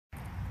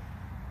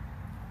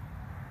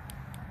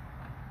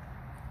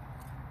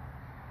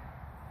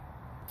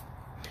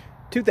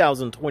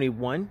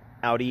2021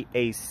 Audi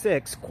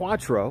A6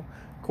 Quattro.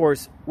 Of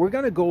course, we're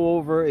going to go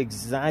over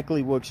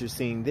exactly what you're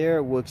seeing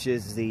there, which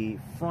is the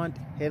front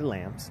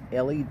headlamps,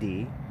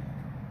 LED,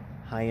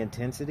 high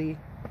intensity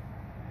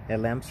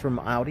headlamps from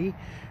Audi.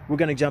 We're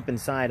going to jump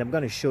inside. I'm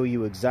going to show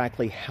you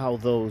exactly how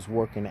those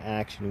work in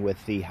action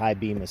with the high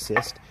beam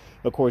assist.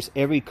 Of course,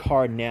 every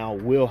car now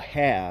will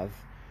have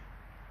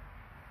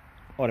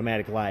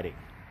automatic lighting.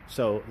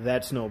 So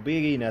that's no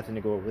biggie, nothing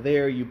to go over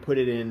there. You put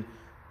it in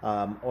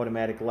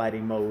automatic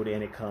lighting mode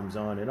and it comes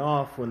on and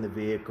off when the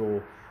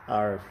vehicle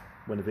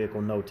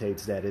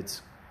notates that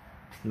it's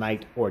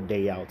night or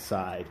day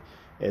outside.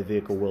 A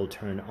vehicle will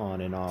turn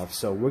on and off.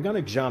 So we're going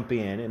to jump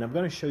in and I'm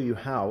going to show you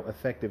how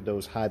effective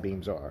those high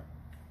beams are.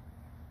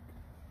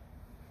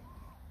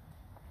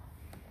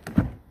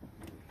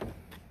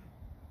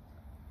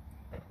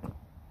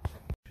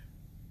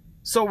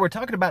 So we're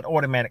talking about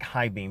automatic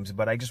high beams,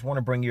 but I just want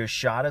to bring you a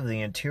shot of the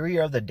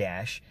interior of the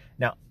dash.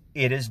 Now,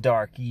 it is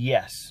dark,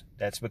 yes.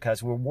 That's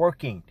because we're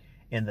working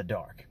in the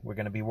dark. We're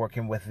going to be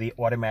working with the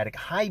automatic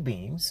high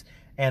beams.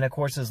 And of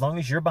course, as long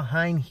as you're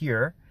behind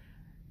here,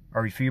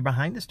 or if you're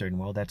behind the steering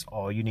wheel, that's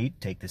all you need.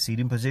 Take the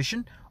seating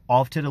position.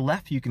 Off to the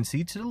left, you can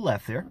see to the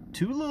left there,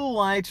 two little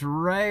lights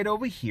right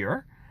over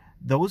here.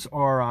 Those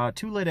are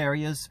two lit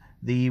areas.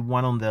 The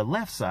one on the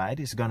left side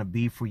is going to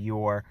be for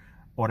your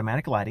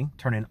automatic lighting,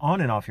 turning on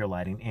and off your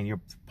lighting and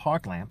your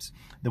park lamps.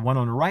 The one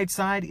on the right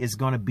side is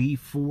going to be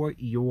for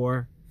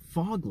your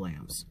fog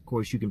lamps. Of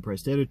course, you can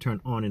press that to turn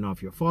on and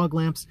off your fog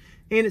lamps,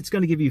 and it's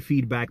going to give you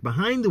feedback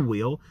behind the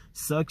wheel,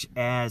 such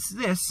as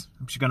this.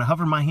 I'm just going to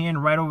hover my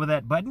hand right over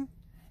that button.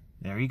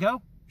 There you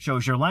go.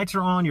 Shows your lights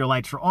are on, your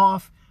lights are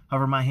off.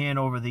 Hover my hand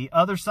over the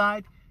other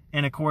side,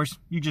 and of course,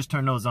 you just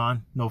turn those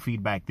on. No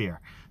feedback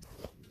there.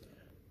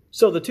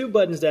 So the two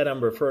buttons that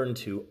I'm referring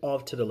to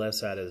off to the left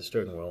side of the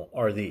steering wheel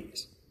are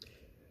these.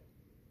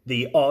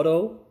 The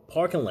auto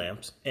parking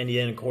lamps, and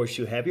then of course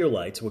you have your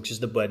lights, which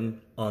is the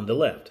button on the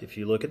left. If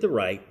you look at the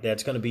right,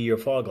 that's going to be your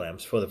fog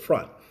lamps for the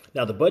front.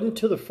 Now the button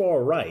to the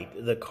far right,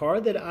 the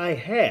car that I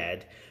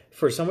had,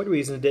 for some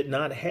reason, did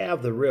not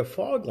have the rear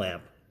fog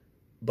lamp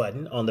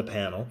button on the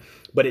panel,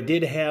 but it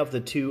did have the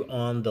two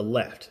on the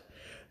left.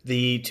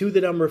 The two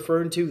that I'm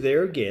referring to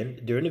there,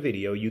 again, during the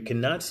video, you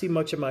cannot see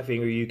much of my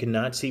finger. You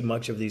cannot see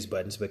much of these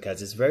buttons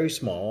because it's very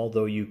small,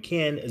 although you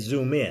can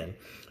zoom in.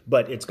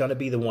 But it's going to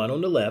be the one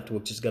on the left,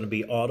 which is going to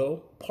be auto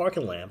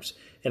parking lamps,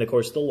 and of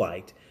course the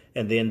light.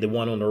 And then the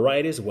one on the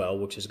right as well,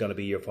 which is going to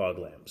be your fog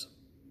lamps.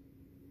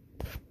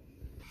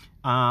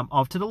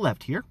 Off to the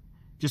left here,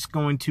 just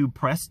going to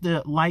press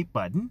the light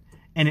button,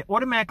 and it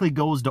automatically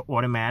goes to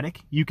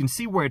automatic. You can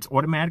see where it's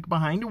automatic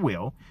behind the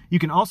wheel. You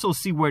can also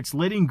see where it's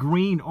lit in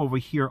green over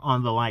here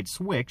on the light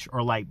switch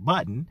or light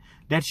button.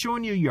 That's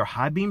showing you your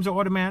high beams are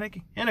automatic,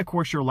 and of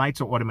course your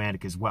lights are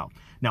automatic as well.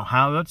 Now,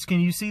 how else can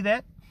you see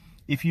that?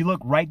 If you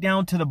look right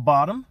down to the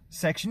bottom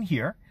section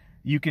here,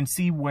 you can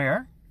see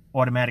where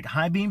automatic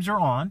high beams are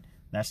on.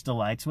 That's the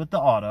lights with the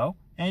auto,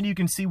 and you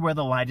can see where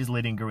the light is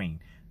lit in green.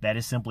 That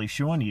is simply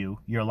showing you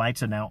your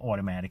lights are now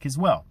automatic as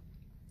well.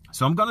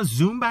 So I'm going to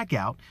zoom back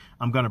out.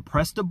 I'm going to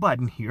press the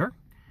button here.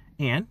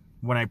 And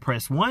when I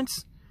press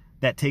once,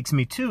 that takes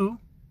me to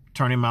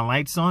turning my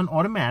lights on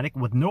automatic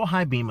with no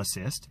high beam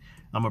assist.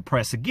 I'm going to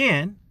press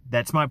again.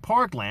 That's my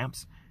park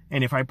lamps.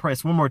 And if I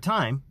press one more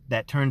time,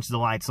 that turns the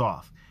lights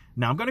off.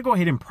 Now I'm going to go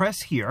ahead and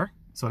press here.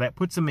 So that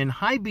puts them in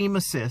high beam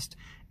assist.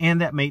 And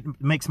that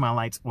makes my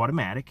lights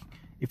automatic.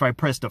 If I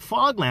press the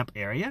fog lamp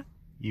area,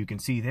 you can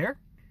see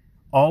there,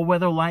 all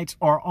weather lights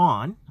are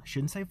on. I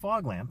shouldn't say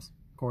fog lamps,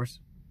 of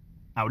course.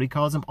 Audi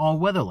calls them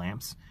all-weather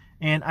lamps,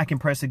 and I can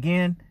press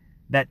again,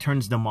 that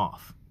turns them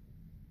off.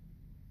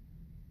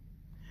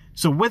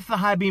 So with the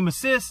high beam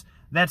assist,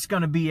 that's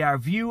going to be our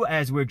view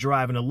as we're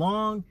driving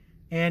along,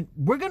 and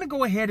we're going to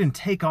go ahead and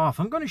take off.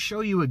 I'm going to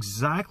show you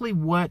exactly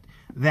what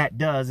that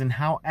does and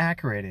how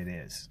accurate it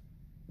is.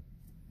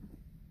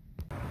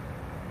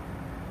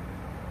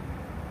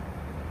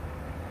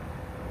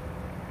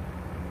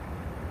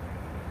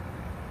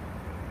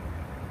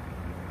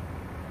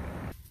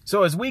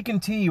 So as we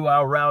continue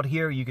our route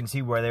here, you can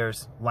see where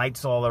there's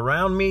lights all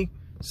around me.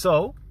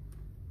 So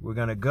we're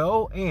going to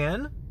go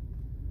and,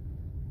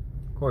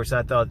 of course,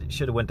 I thought it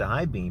should have went to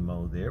high beam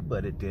mode there,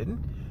 but it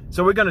didn't.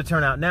 So we're going to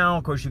turn out now.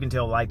 Of course, you can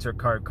tell lights are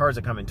cars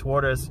are coming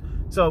toward us.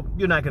 So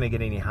you're not going to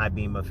get any high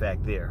beam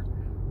effect there.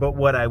 But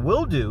what I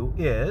will do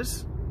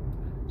is,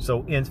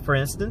 for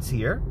instance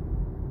here,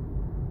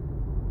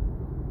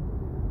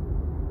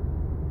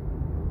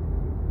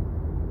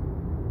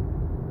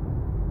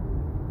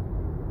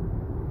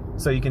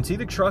 so you can see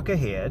the truck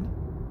ahead,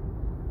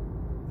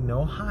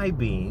 no high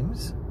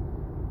beams.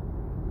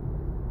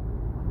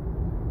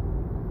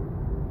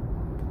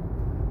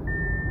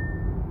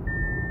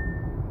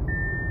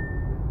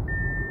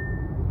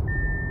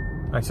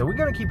 All right, so we're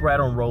gonna keep right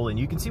on rolling.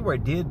 You can see where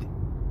it did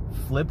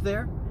flip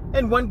there.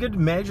 And one good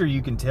measure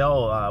you can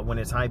tell when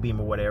it's high beam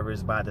or whatever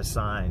is by the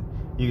sign.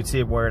 You can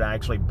see where it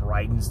actually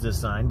brightens the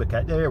sign,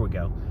 because there we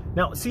go.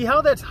 Now, see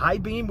how that's high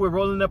beam? We're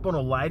rolling up on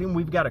a lighting,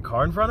 we've got a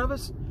car in front of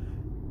us.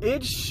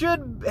 it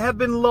should have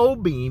been low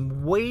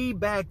beam way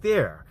back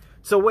there.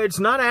 So it's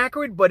not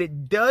accurate, but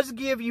it does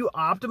give you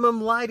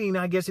optimum lighting,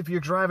 I guess, if you're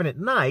driving at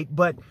night.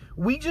 But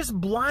we just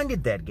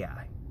blinded that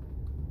guy.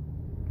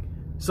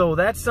 So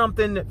that's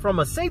something from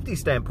a safety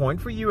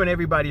standpoint for you and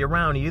everybody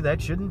around you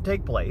that shouldn't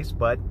take place,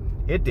 but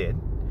it did.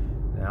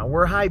 Now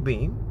we're high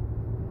beam.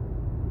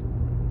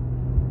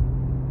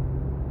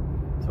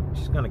 So we're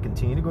just going to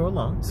continue to go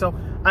along. So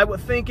I would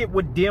think it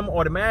would dim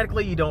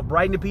automatically. You don't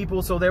brighten the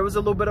people, so there was a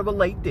little bit of a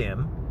late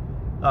dim.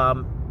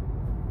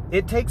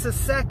 It takes a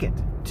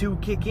second to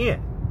kick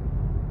in.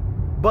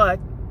 But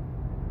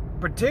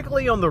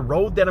particularly on the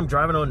road that I'm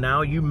driving on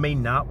now, you may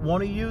not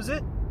want to use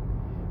it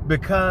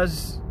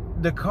because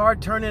the car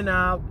turning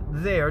out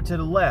there to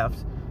the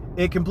left,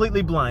 it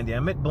completely blinded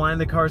him. It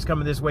blinded the cars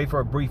coming this way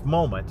for a brief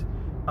moment.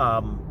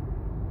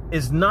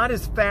 Is not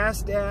as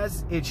fast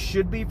as it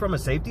should be from a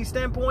safety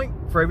standpoint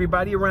for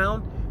everybody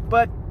around,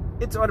 but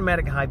it's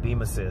automatic high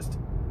beam assist.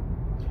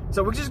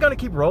 So we're just going to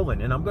keep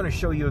rolling, and I'm going to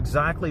show you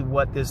exactly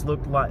what this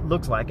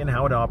looks like and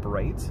how it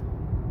operates.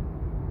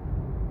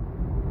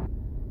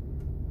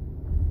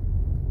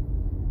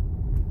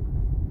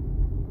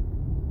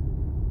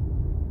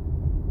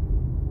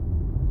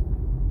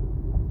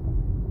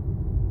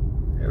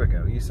 There we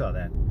go. You saw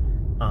that.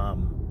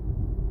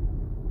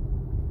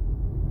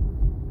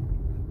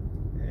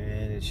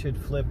 And it should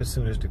flip as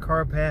soon as the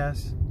car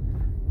passes.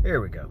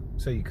 There we go.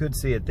 So you could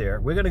see it there.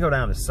 We're going to go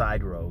down the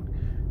side road.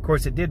 Of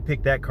course, it did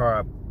pick that car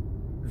up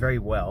very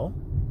well.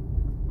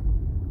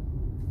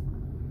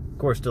 Of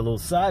course, the little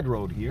side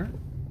road here.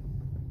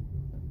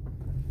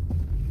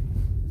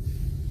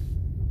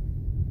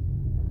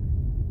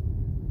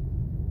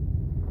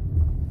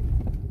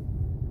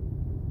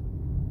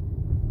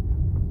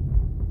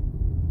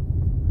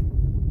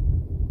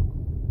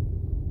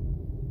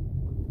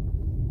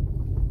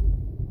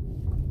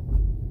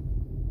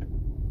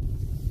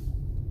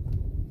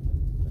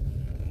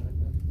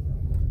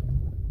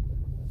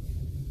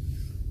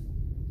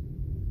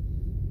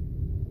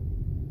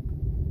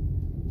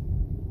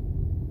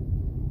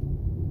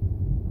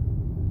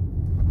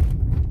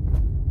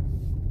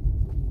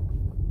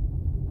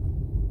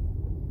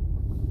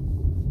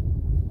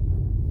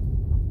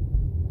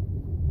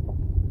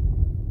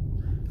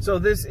 So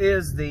this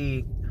is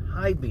the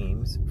high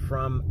beams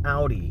from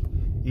Audi.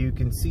 You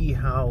can see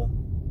how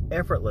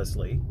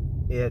effortlessly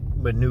it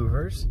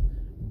maneuvers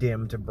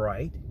dim to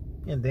bright,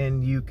 and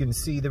then you can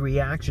see the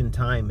reaction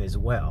time as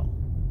well.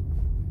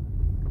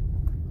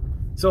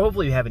 So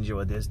hopefully you have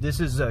enjoyed this. This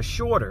is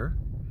shorter.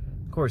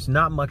 Of course,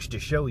 not much to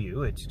show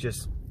you. It's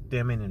just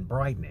dimming and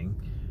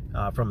brightening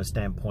from a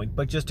standpoint,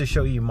 but just to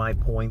show you my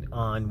point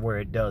on where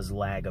it does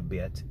lag a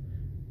bit.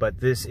 But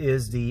this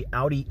is the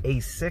Audi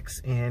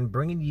A6 and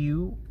bringing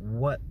you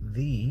what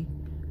the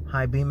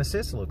high beam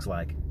assist looks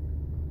like.